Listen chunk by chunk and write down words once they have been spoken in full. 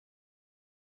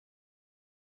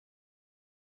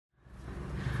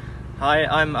Hi,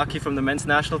 I'm Aki from the men's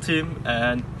national team,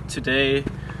 and today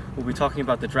we'll be talking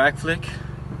about the drag flick.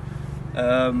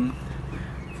 For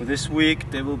this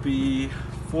week there will be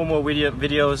 4 more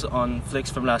videos on flicks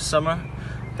from last summer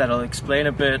that I'll explain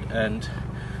a bit and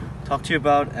talk to you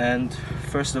about. And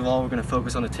first of all, we're going to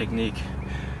focus on the technique.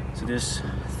 So there's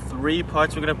 3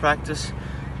 parts we're going to practice.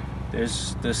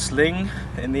 There's the sling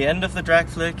in the end of the drag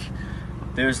flick,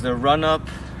 there's the run up,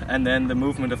 and then the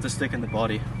movement of the stick and the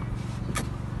body.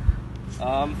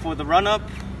 For the run up,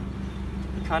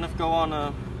 you kind of go on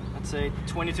a, let's say,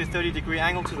 20 to 30 degree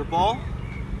angle to the ball,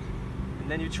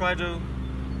 and then you try to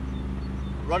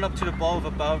run up to the ball with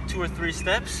about 2 or 3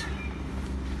 steps.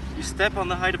 You step on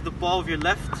the height of the ball with your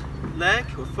left leg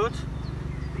or foot,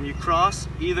 and you cross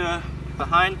either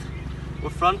behind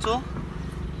or frontal,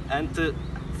 and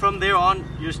from there on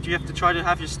you have to try to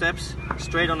have your steps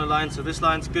straight on the line. So this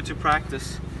line's good to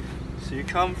practice. So you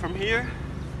come from here,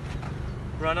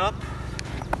 run up.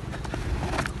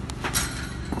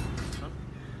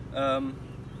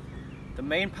 The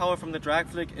main power from the drag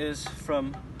flick is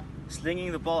from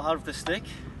slinging the ball out of the stick,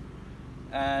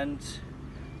 and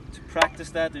to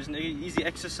practice that there's an easy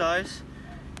exercise.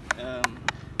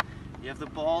 You have the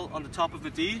ball on the top of the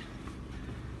D,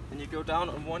 and you go down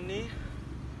on one knee,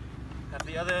 have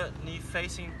the other knee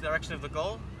facing the direction of the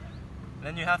goal, and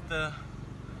then you have the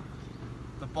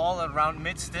ball around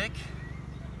mid stick,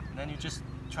 and then you just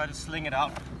try to sling it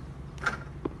out.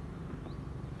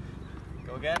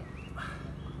 Go again.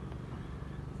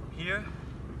 From here.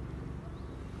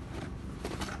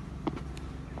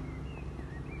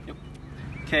 Yep.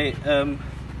 Okay,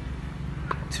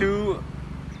 to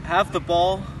have the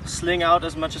ball sling out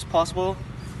as much as possible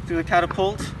through the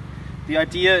catapult, the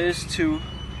idea is to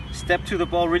step to the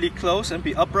ball really close and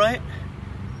be upright,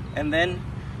 and then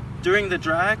during the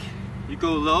drag you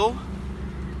go low,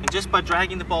 and just by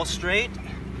dragging the ball straight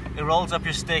it rolls up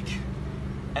your stick,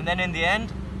 and then in the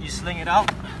end you sling it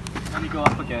out and you go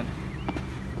up again.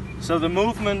 So the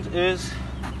movement is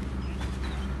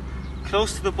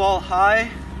close to the ball, high,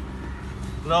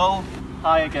 low,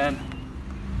 high again.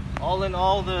 All in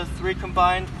all, the 3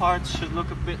 combined parts should look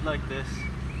a bit like this.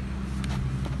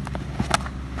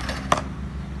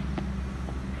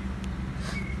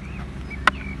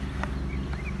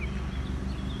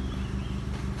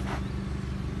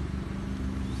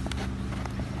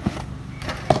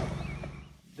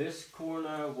 This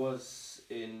corner was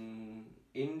in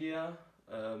India,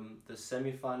 the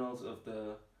semi-finals of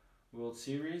the World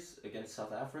Series against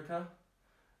South Africa,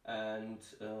 and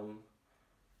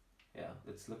yeah,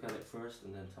 let's look at it first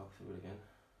and then talk through it again.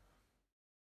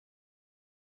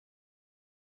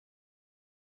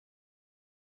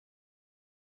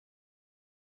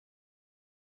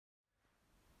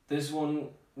 This one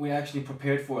we actually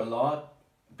prepared for a lot,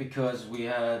 because we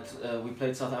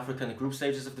played South Africa in the group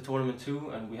stages of the tournament too,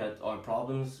 and we had our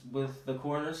problems with the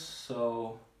corners.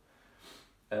 So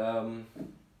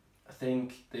I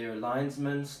think their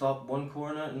linesmen stopped 1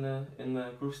 corner in the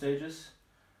group stages.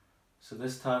 So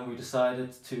this time we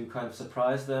decided to kind of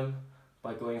surprise them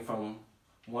by going from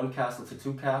 1 castle to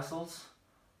 2 castles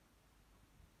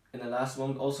in the last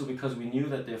one. Also because we knew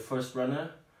that their first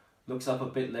runner looks up a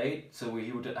bit late, so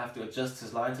he would have to adjust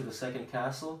his line to the 2nd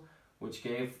castle, which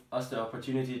gave us the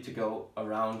opportunity to go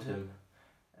around him.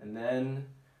 And then,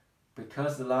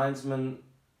 because the linesman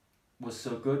was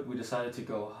so good, we decided to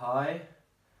go high,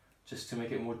 just to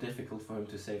make it more difficult for him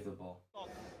to save the ball.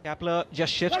 Kaeppeler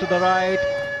just shifts to the right.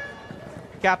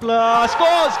 Kaeppeler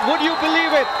scores! Would you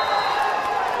believe it?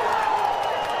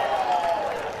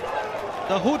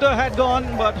 The hooter had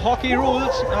gone, but hockey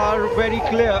rules are very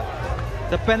clear.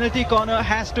 The penalty corner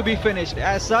has to be finished.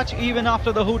 As such, even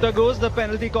after the hooter goes, the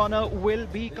penalty corner will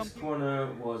be complete. This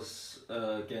corner was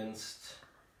against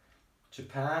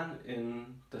Japan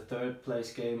in the 3rd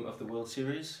place game of the World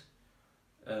Series.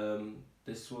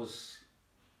 This was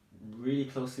really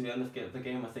close to the end of the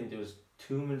game. I think there was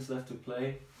 2 minutes left to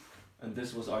play, and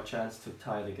this was our chance to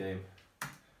tie the game.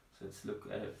 So let's look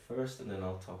at it first and then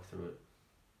I'll talk through it.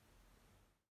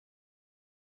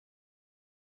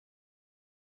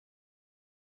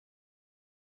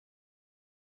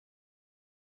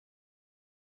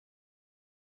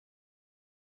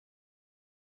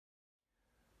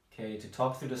 Okay, to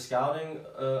talk through the scouting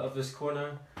of this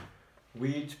corner,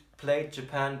 we'd played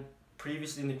Japan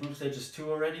previously in the group stages too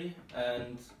already,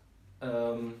 and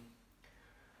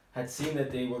had seen that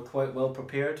they were quite well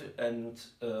prepared and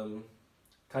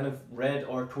kind of read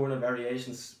our corner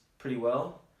variations pretty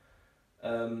well.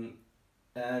 And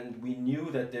we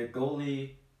knew that their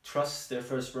goalie trusts their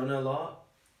first runner a lot,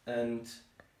 and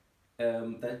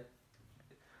that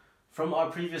From our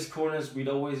previous corners,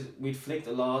 we'd flicked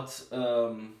a lot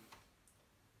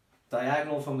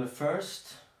diagonal from the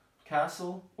first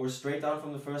castle, or straight down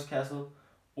from the first castle,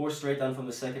 or straight down from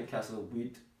the second castle.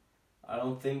 I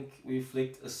don't think we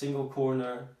flicked a single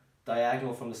corner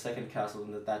diagonal from the second castle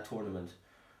in that tournament.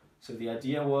 So the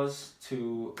idea was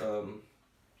to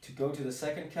go to the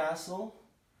second castle,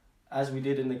 as we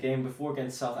did in the game before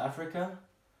against South Africa,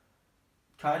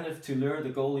 kind of to lure the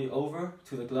goalie over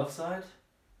to the glove side,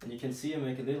 and you can see him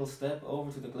make a little step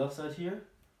over to the glove side here,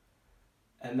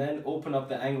 and then open up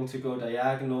the angle to go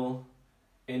diagonal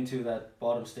into that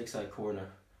bottom stick side corner.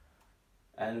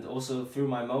 And also through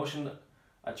my motion,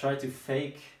 I tried to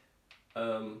fake,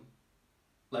 I've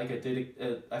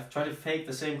tried to fake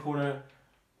the same corner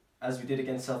as we did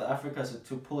against South Africa, so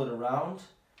to pull it around,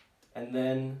 and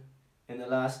then in the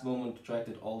last moment dragged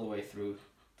it all the way through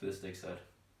to the stick side.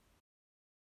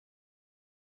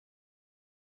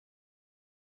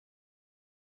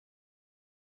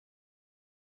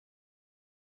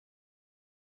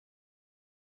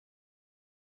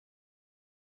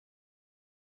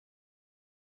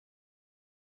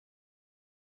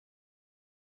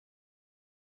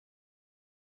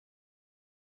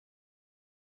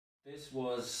 This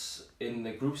was in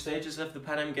the group stages of the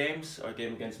Pan Am Games, our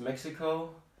game against Mexico,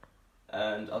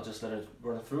 and I'll just let it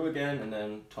run through again and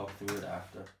then talk through it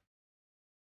after.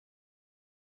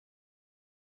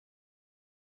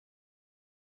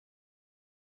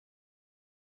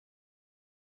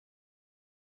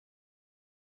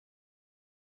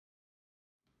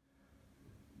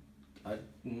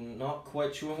 I'm not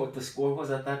quite sure what the score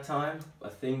was at that time. I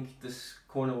think this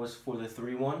corner was for the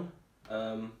 3-1.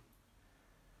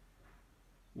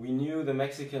 We knew the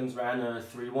Mexicans ran a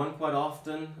 3-1 quite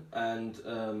often, and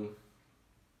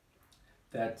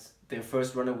that their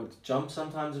first runner would jump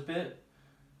sometimes a bit.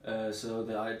 So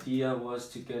the idea was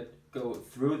to go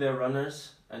through their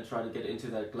runners and try to get into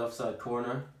that glove side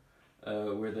corner,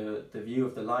 where the view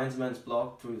of the linesman's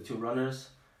blocked through the two runners,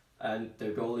 and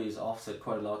their goalie is offset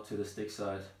quite a lot to the stick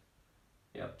side.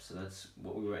 Yep, so that's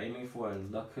what we were aiming for,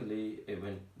 and luckily it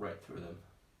went right through them.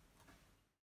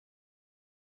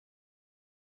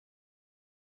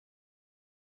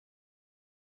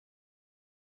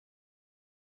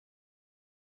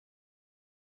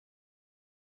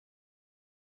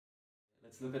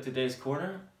 Let's look at today's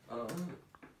corner. I'll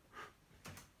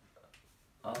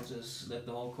just let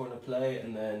the whole corner play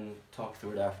and then talk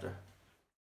through it after.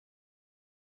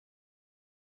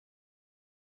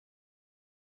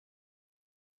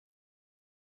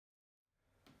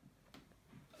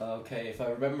 Okay, if I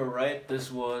remember right,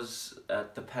 this was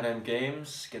at the Pan Am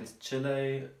Games against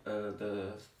Chile,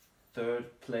 the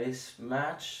third place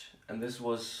match, and this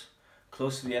was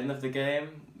close to the end of the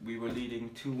game. We were leading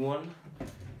 2-1,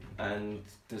 and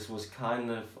this was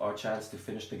kind of our chance to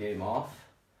finish the game off.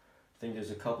 I think there's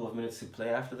a couple of minutes to play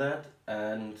after that,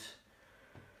 and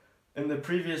in the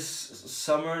previous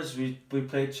summers we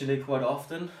played Chile quite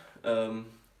often,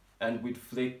 and we'd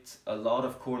flicked a lot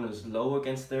of corners low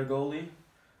against their goalie.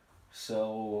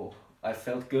 So I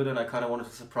felt good and I kind of wanted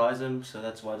to surprise him, so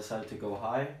that's why I decided to go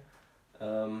high.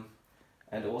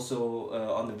 And also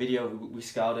on the video we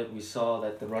scouted, we saw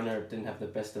that the runner didn't have the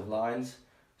best of lines,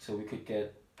 so we could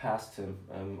get past him.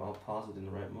 I'll pause it in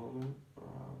the right moment.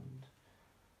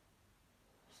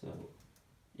 So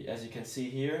as you can see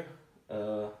here,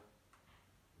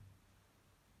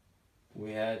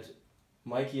 we had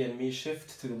Mikey and me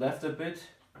shift to the left a bit,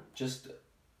 just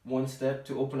one step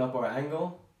to open up our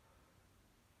angle,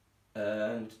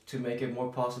 and to make it more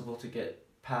possible to get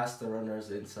past the runners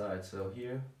inside. So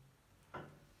here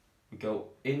we go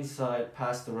inside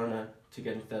past the runner to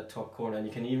get into that top corner, and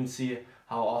you can even see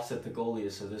how offset the goalie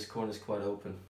is, so this corner is quite open.